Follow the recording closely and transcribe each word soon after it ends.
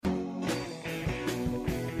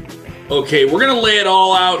Okay, we're going to lay it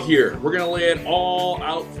all out here. We're going to lay it all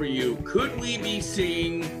out for you. Could we be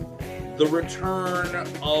seeing the return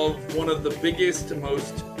of one of the biggest and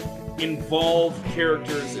most involved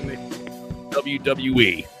characters in the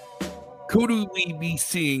WWE? Could we be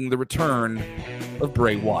seeing the return of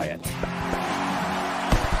Bray Wyatt? Watch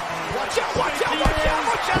out, watch out, watch out,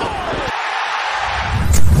 watch out!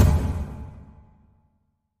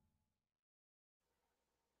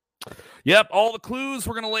 Yep, all the clues,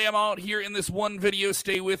 we're going to lay them out here in this one video.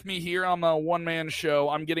 Stay with me here on the one-man show.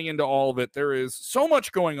 I'm getting into all of it. There is so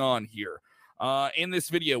much going on here. In this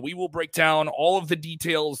video, we will break down all of the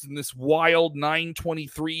details in this wild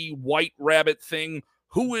 923 White Rabbit thing.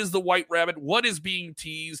 Who is the White Rabbit? What is being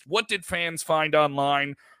teased? What did fans find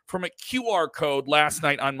online from a QR code last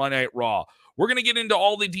night on Monday Night Raw? We're going to get into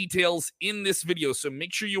all the details in this video, so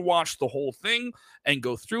make sure you watch the whole thing and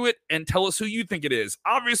go through it and tell us who you think it is.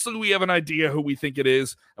 Obviously, we have an idea who we think it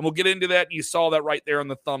is, and we'll get into that. You saw that right there on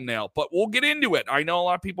the thumbnail, but we'll get into it. I know a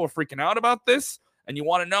lot of people are freaking out about this, and you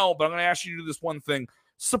want to know, but I'm going to ask you to do this one thing.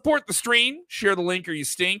 Support the stream, share the link or you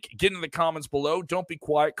stink, get in the comments below. Don't be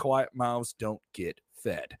quiet. Quiet mouths don't get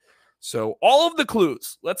fed. So all of the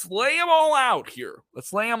clues, let's lay them all out here.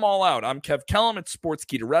 Let's lay them all out. I'm Kev Kellum at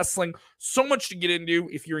Sportskeeda Wrestling. So much to get into.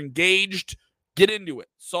 If you're engaged, get into it.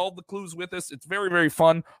 Solve the clues with us. It's very, very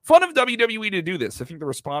fun. Fun of WWE to do this. I think the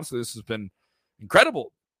response to this has been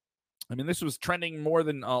incredible. I mean, this was trending more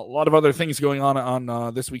than a lot of other things going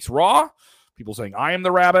on this week's Raw. People saying, I am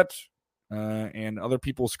the rabbit. And other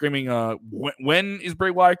people screaming, when is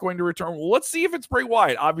Bray Wyatt going to return? Well, let's see if it's Bray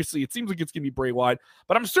Wyatt. Obviously, it seems like it's going to be Bray Wyatt,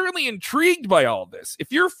 but I'm certainly intrigued by all this.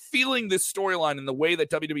 If you're feeling this storyline in the way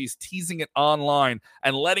that WWE is teasing it online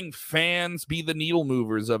and letting fans be the needle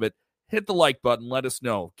movers of it, hit the like button. Let us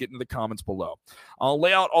know. Get in the comments below. I'll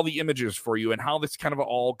lay out all the images for you and how this kind of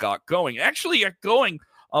all got going. Actually, got going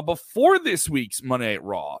before this week's Monday Night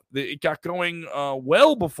Raw. It got going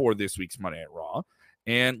well before this week's Monday Night Raw.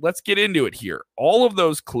 And let's get into it here. All of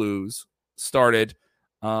those clues started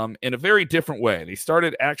in a very different way. They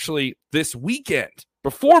started actually this weekend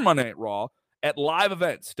before Monday Night Raw at live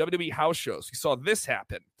events, WWE house shows. We saw this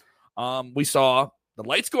happen. We saw the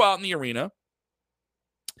lights go out in the arena,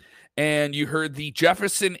 and you heard the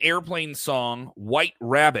Jefferson Airplane song, White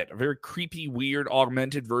Rabbit, a very creepy, weird,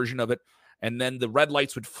 augmented version of it. And then the red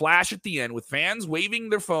lights would flash at the end with fans waving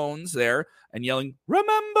their phones there and yelling,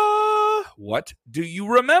 remember. What do you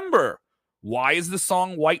remember? Why is the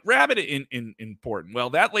song White Rabbit important? Well,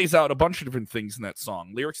 that lays out a bunch of different things in that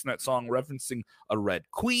song. Lyrics in that song referencing a red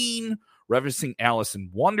queen, referencing Alice in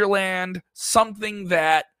Wonderland, something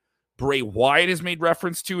that Bray Wyatt has made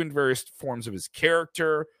reference to in various forms of his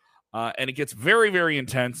character. And it gets very, very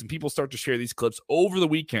intense, and people start to share these clips over the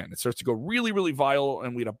weekend. It starts to go really, really viral,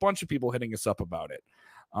 and we had a bunch of people hitting us up about it.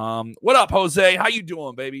 What up, Jose? How you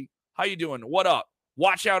doing, baby? How you doing? What up?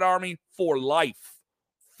 Watch out, Army, for life.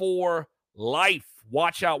 For life.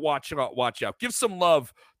 Watch out, watch out, watch out. Give some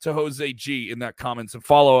love to Jose G in that comments and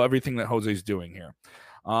follow everything that Jose's doing here.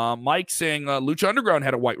 Mike saying Lucha Underground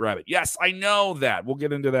had a White Rabbit. Yes, I know that. We'll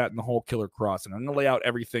get into that in the whole Killer Cross, and I'm going to lay out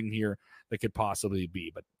everything here that could possibly be.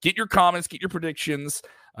 But get your comments, get your predictions,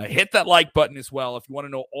 hit that like button as well if you want to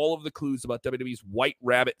know all of the clues about WWE's White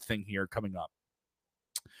Rabbit thing here coming up.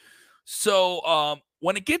 So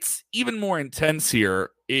when it gets even more intense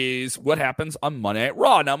here is what happens on Monday Night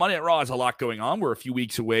Raw. Now, Monday Night Raw has a lot going on. We're a few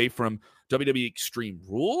weeks away from WWE Extreme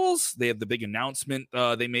Rules. They have the big announcement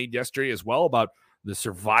they made yesterday as well about the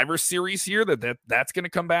Survivor Series here, that's going to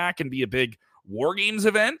come back and be a big War Games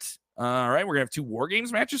event. All right, we're going to have 2 War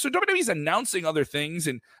Games matches. So WWE's announcing other things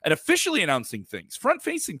and officially announcing things,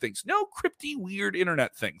 front-facing things, no crypty, weird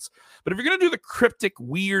internet things. But if you're going to do the cryptic,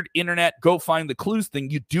 weird internet, go find the clues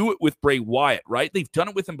thing, you do it with Bray Wyatt, right? They've done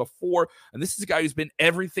it with him before, and this is a guy who's been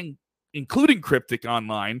everything, including cryptic,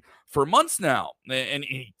 online for months now. And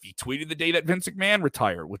he tweeted the day that Vince McMahon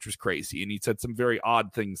retired, which was crazy, and he said some very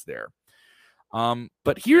odd things there.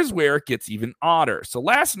 But here's where it gets even odder. So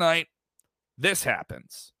last night, this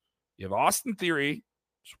happens. You have Austin Theory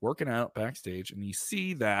just working out backstage, and you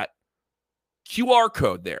see that QR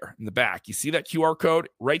code there in the back. You see that QR code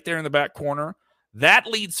right there in the back corner? That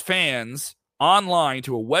leads fans online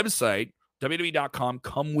to a website, WWE.com,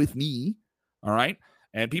 come with me, all right?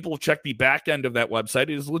 And people will check the back end of that website.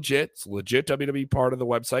 It is legit. It's a legit WWE part of the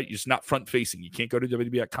website. You're just not front-facing. You can't go to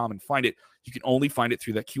WWE.com and find it. You can only find it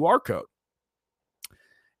through that QR code.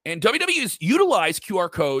 And WWE has utilized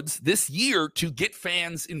QR codes this year to get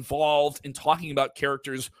fans involved in talking about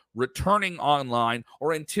characters returning online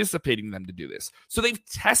or anticipating them to do this. So they've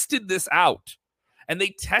tested this out, and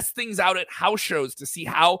they test things out at house shows to see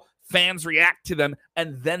how fans react to them,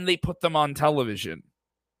 and then they put them on television.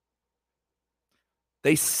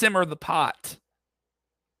 They simmer the pot.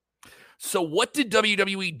 So what did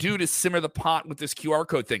WWE do to simmer the pot with this QR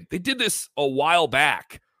code thing? They did this a while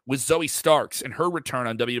back with Zoe Starks and her return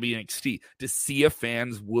on WWE NXT to see if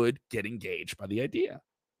fans would get engaged by the idea.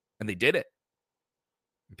 And they did it.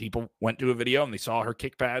 People went to a video and they saw her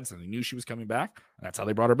kick pads and they knew she was coming back. And that's how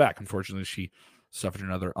they brought her back. Unfortunately, she suffered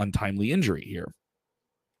another untimely injury here.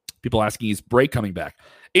 People asking, is Bray coming back?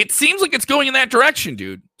 It seems like it's going in that direction,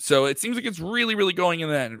 dude. So it seems like it's really, really going in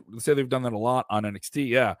that. They say they've done that a lot on NXT.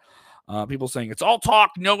 Yeah. People saying it's all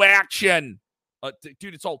talk, no action.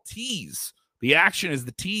 Dude, it's all tease. The action is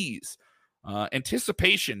the tease.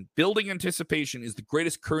 Anticipation, building anticipation is the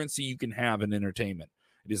greatest currency you can have in entertainment.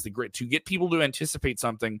 It is to get people to anticipate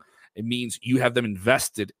something. It means you have them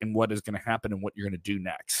invested in what is going to happen and what you're going to do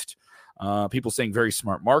next. People saying very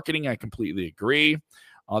smart marketing. I completely agree.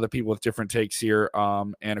 Other people with different takes here.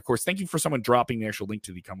 And of course, thank you for someone dropping the actual link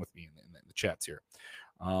to the Come With Me in the chats here.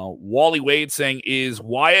 Wally Wade saying, is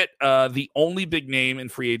Wyatt the only big name in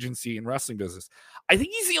free agency in wrestling business? I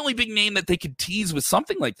think he's the only big name that they could tease with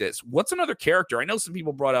something like this. What's another character? I know some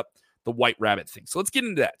people brought up the White Rabbit thing. So let's get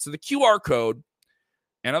into that. So the QR code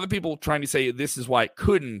and other people trying to say this is why it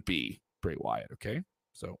couldn't be Bray Wyatt. Okay.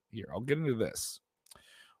 So here, I'll get into this. I'll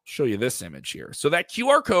show you this image here. So that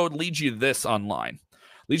QR code leads you to this online.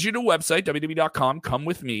 Leads you to a website, www.com, come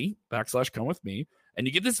with me, /come with me. And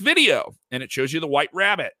you get this video, and it shows you the White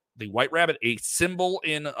Rabbit. The White Rabbit, a symbol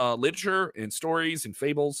in literature, in stories, in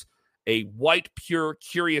fables, a white, pure,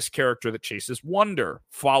 curious character that chases wonder.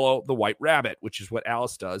 Follow the White Rabbit, which is what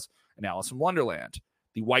Alice does in Alice in Wonderland.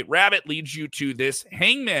 The White Rabbit leads you to this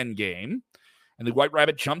hangman game, and the White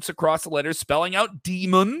Rabbit jumps across the letters, spelling out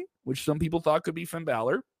demon, which some people thought could be Finn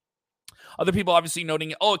Balor. Other people obviously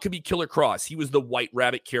noting, it could be Killer Kross. He was the White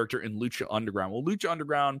Rabbit character in Lucha Underground. Well, Lucha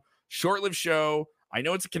Underground, short-lived show. I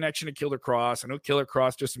know it's a connection to Killer Kross. I know Killer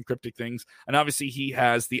Kross does some cryptic things. And obviously he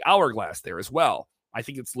has the hourglass there as well. I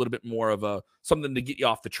think it's a little bit more of something to get you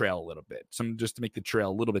off the trail a little bit. Something just to make the trail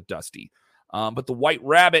a little bit dusty. But the White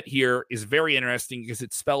Rabbit here is very interesting because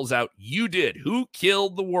it spells out, you did. Who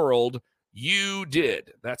killed the world? You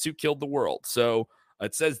did. That's who killed the world. So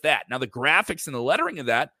it says that. Now the graphics and the lettering of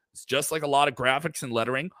that is just like a lot of graphics and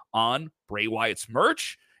lettering on Bray Wyatt's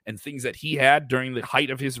merch and things that he had during the height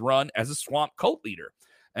of his run as a Swamp cult leader.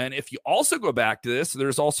 And if you also go back to this,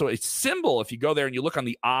 there's also a symbol. If you go there and you look on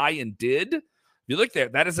the I and did, if you look there,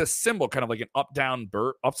 that is a symbol, kind of like an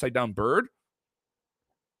upside down bird.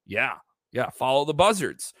 Yeah, follow the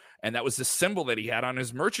buzzards. And that was the symbol that he had on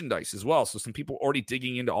his merchandise as well. So some people already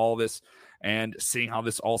digging into all this and seeing how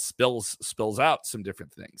this all spills out some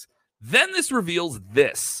different things. Then this reveals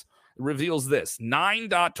this. It reveals this.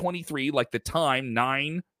 9.23, like the time,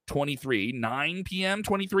 9:23, 9 p.m.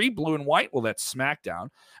 23, blue and white. Well, that's SmackDown.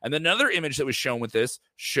 And then another image that was shown with this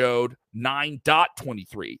showed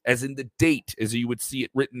 9.23, as in the date, as you would see it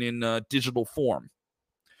written in digital form.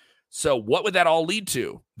 So what would that all lead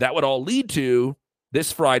to? That would all lead to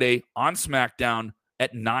this Friday on SmackDown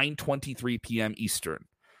at 9:23 p.m. Eastern.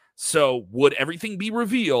 So would everything be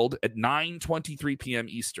revealed at 9:23 p.m.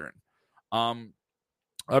 Eastern?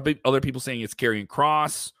 Other people saying it's Karrion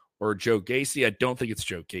Kross or Joe Gacy. I don't think it's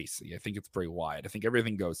Joe Gacy. I think it's Bray Wyatt. I think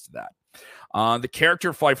everything goes to that. The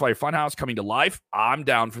character Firefly Funhouse coming to life. I'm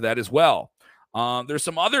down for that as well. There's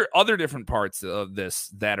some other different parts of this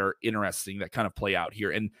that are interesting that kind of play out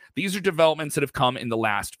here. And these are developments that have come in the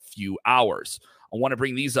last few hours. I want to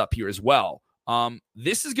bring these up here as well.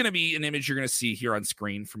 This is going to be an image you're going to see here on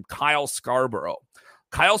screen from Kyle Scarborough.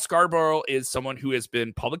 Kyle Scarborough is someone who has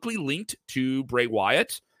been publicly linked to Bray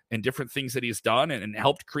Wyatt and different things that he's done and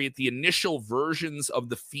helped create the initial versions of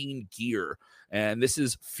the Fiend gear. And this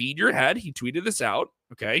is Feed Your Head. He tweeted this out.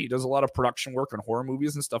 Okay. He does a lot of production work on horror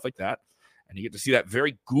movies and stuff like that. And you get to see that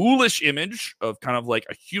very ghoulish image of kind of like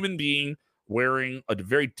a human being wearing a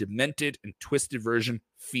very demented and twisted version,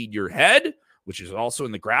 Feed Your Head, which is also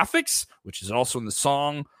in the graphics, which is also in the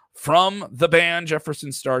song from the band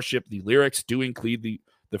Jefferson Starship. The lyrics do include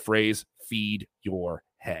the phrase, feed your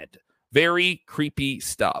head. Very creepy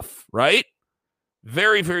stuff, right?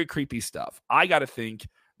 Very, very creepy stuff. I got to think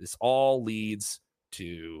this all leads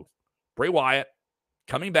to Bray Wyatt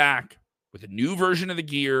coming back with a new version of the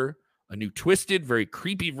gear, a new twisted, very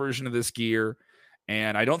creepy version of this gear.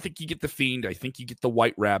 And I don't think you get the Fiend. I think you get the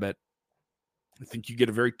White Rabbit. I think you get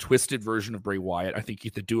a very twisted version of Bray Wyatt. I think you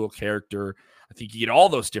get the dual character. I think you get all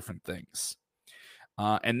those different things.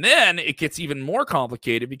 And then it gets even more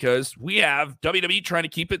complicated because we have WWE trying to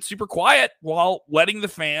keep it super quiet while letting the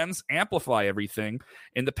fans amplify everything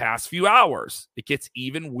in the past few hours. It gets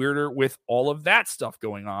even weirder with all of that stuff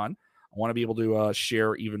going on. I want to be able to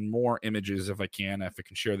share even more images if I can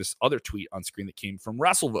share this other tweet on screen that came from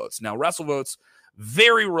WrestleVotes. Now, WrestleVotes,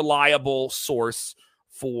 very reliable source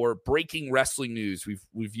for breaking wrestling news.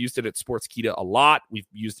 We've used it at Sportskeeda a lot. We've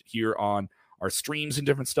used it here on our streams and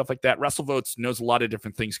different stuff like that. WrestleVotes knows a lot of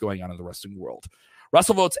different things going on in the wrestling world.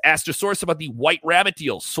 WrestleVotes asked a source about the White Rabbit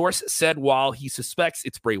deal. Source said while he suspects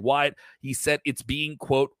it's Bray Wyatt, he said it's being,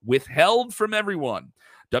 quote, withheld from everyone.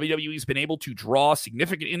 WWE's been able to draw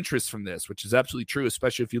significant interest from this, which is absolutely true,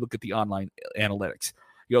 especially if you look at the online analytics.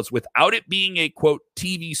 He goes, without it being a, quote,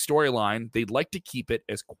 TV storyline, they'd like to keep it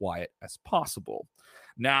as quiet as possible.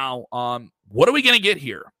 Now, what are we going to get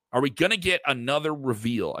here? Are we going to get another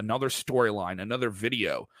reveal, another storyline, another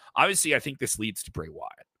video? Obviously, I think this leads to Bray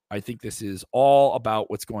Wyatt. I think this is all about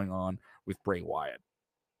what's going on with Bray Wyatt.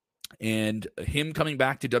 And him coming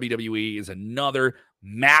back to WWE is another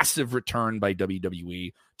massive return by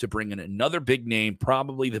WWE to bring in another big name,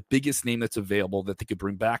 probably the biggest name that's available that they could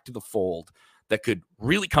bring back to the fold, that could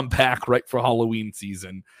really come back right for Halloween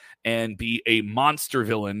season and be a monster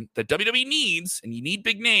villain that WWE needs. And you need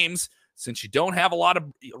big names, since you don't have a lot of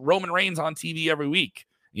Roman Reigns on TV every week.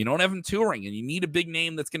 You don't have him touring, and you need a big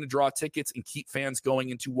name that's going to draw tickets and keep fans going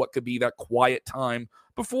into what could be that quiet time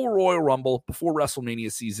before Royal Rumble, before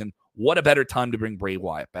WrestleMania season. What a better time to bring Bray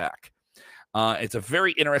Wyatt back. It's a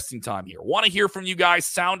very interesting time here. Want to hear from you guys.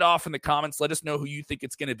 Sound off in the comments. Let us know who you think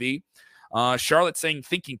it's going to be. Charlotte saying,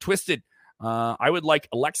 thinking twisted. I would like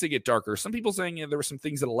Alexa get darker. Some people saying there were some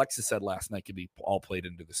things that Alexa said last night could be all played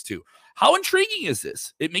into this too. How intriguing is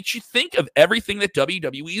this? It makes you think of everything that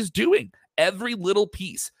WWE is doing. Every little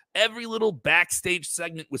piece, every little backstage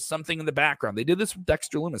segment with something in the background. They did this with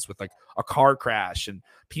Dexter Lumis with like a car crash and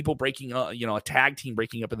people breaking up, a tag team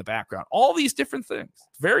breaking up in the background. All these different things.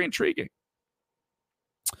 Very intriguing.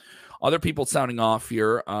 Other people sounding off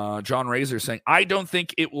here. John Razor saying, I don't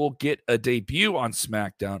think it will get a debut on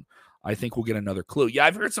SmackDown. I think we'll get another clue. Yeah,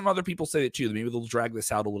 I've heard some other people say that too. Maybe they'll drag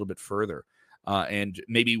this out a little bit further. And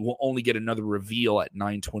maybe we'll only get another reveal at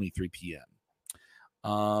 9:23 p.m.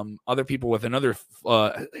 Other people with another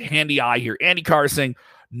handy eye here. Andy Carr saying,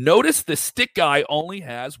 notice the stick guy only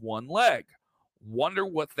has one leg. Wonder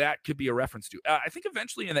what that could be a reference to. I think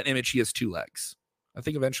eventually in that image he has two legs.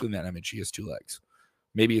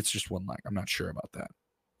 Maybe it's just one leg. I'm not sure about that.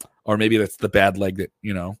 Or maybe that's the bad leg that,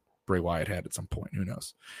 Bray Wyatt had at some point. Who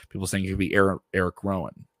knows? People saying it could be Eric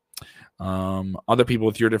Rowan. Other people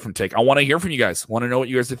with your different take. I want to hear from you guys. Want to know what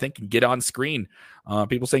you guys are thinking. Get on screen.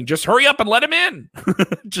 People saying, just hurry up and let him in.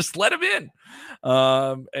 Just let him in.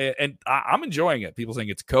 And I'm enjoying it. People saying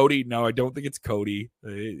it's Cody. No, I don't think it's Cody.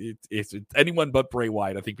 It's anyone but Bray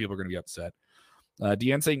Wyatt. I think people are going to be upset.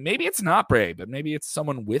 Deanne saying, maybe it's not Bray, but maybe it's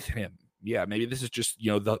someone with him. Yeah, maybe this is just,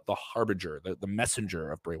 the harbinger, the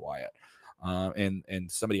messenger of Bray Wyatt.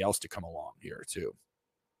 And somebody else to come along here too.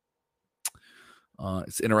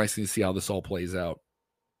 It's interesting to see how this all plays out.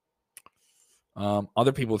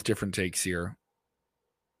 Other people with different takes here.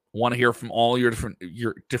 I want to hear from all your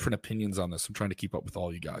different opinions on this. I'm trying to keep up with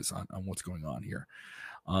all you guys on what's going on here.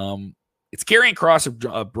 It's carrying cross of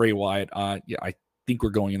Bray Wyatt. Yeah, I think we're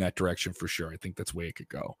going in that direction for sure. I think that's the way it could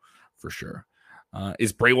go for sure.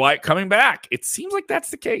 Is Bray Wyatt coming back? It seems like that's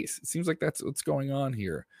the case. It seems like that's what's going on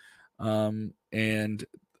here. And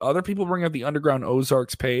other people bring up the Underground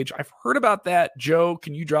Ozarks page. I've heard about that. Joe,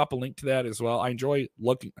 can you drop a link to that as well? I enjoy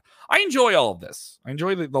all of this. I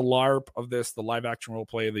enjoy the LARP of this, the live action role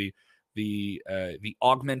play, the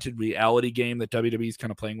augmented reality game that WWE is kind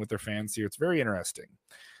of playing with their fans here. It's very interesting.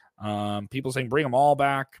 People saying bring them all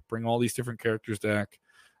back, bring all these different characters back.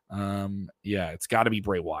 Yeah, it's got to be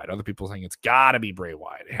Bray Wyatt. Other people saying it's got to be Bray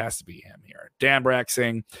Wyatt. It has to be him here. Dan Brack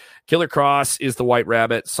saying Killer Cross is the White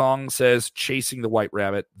Rabbit. Song says chasing the White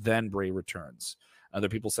Rabbit, then Bray returns. Other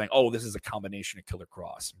people saying, oh, this is a combination of Killer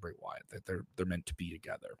Cross and Bray Wyatt, that they're meant to be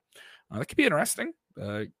together. That could be interesting.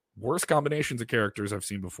 Worst combinations of characters I've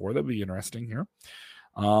seen before. That'd be interesting here.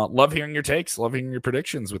 Love hearing your takes. Love hearing your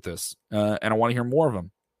predictions with this. And I want to hear more of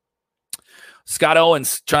them. Scott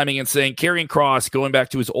Owens chiming in saying, Karrion Kross going back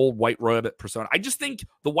to his old White Rabbit persona. I just think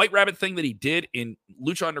the White Rabbit thing that he did in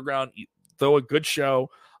Lucha Underground, though a good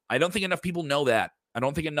show, I don't think enough people know that. I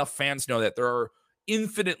don't think enough fans know that. There are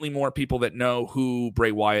infinitely more people that know who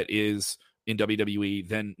Bray Wyatt is in WWE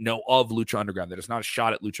than know of Lucha Underground. That is not a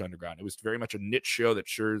shot at Lucha Underground. It was very much a niche show that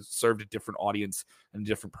sure served a different audience and a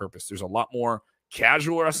different purpose. There's a lot more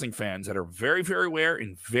casual wrestling fans that are very, very aware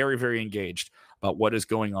and very, very engaged about what is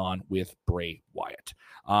going on with Bray Wyatt.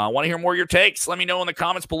 I want to hear more of your takes. Let me know in the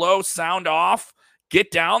comments below. Sound off. Get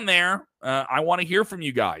down there. I want to hear from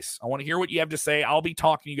you guys. I want to hear what you have to say. I'll be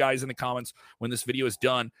talking to you guys in the comments when this video is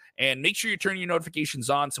done. And make sure you turn your notifications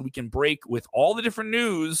on so we can break with all the different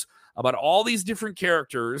news about all these different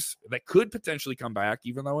characters that could potentially come back,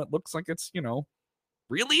 even though it looks like it's,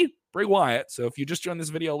 really Bray Wyatt. So if you just joined this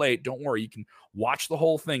video late, don't worry. You can watch the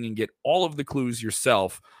whole thing and get all of the clues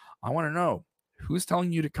yourself. I want to know, who's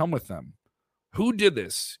telling you to come with them? Who did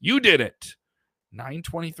this? You did it.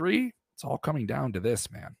 923? It's all coming down to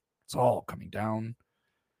this, man. It's all coming down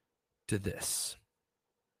to this.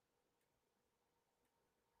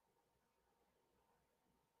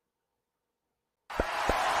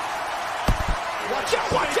 Watch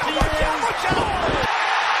out, watch out!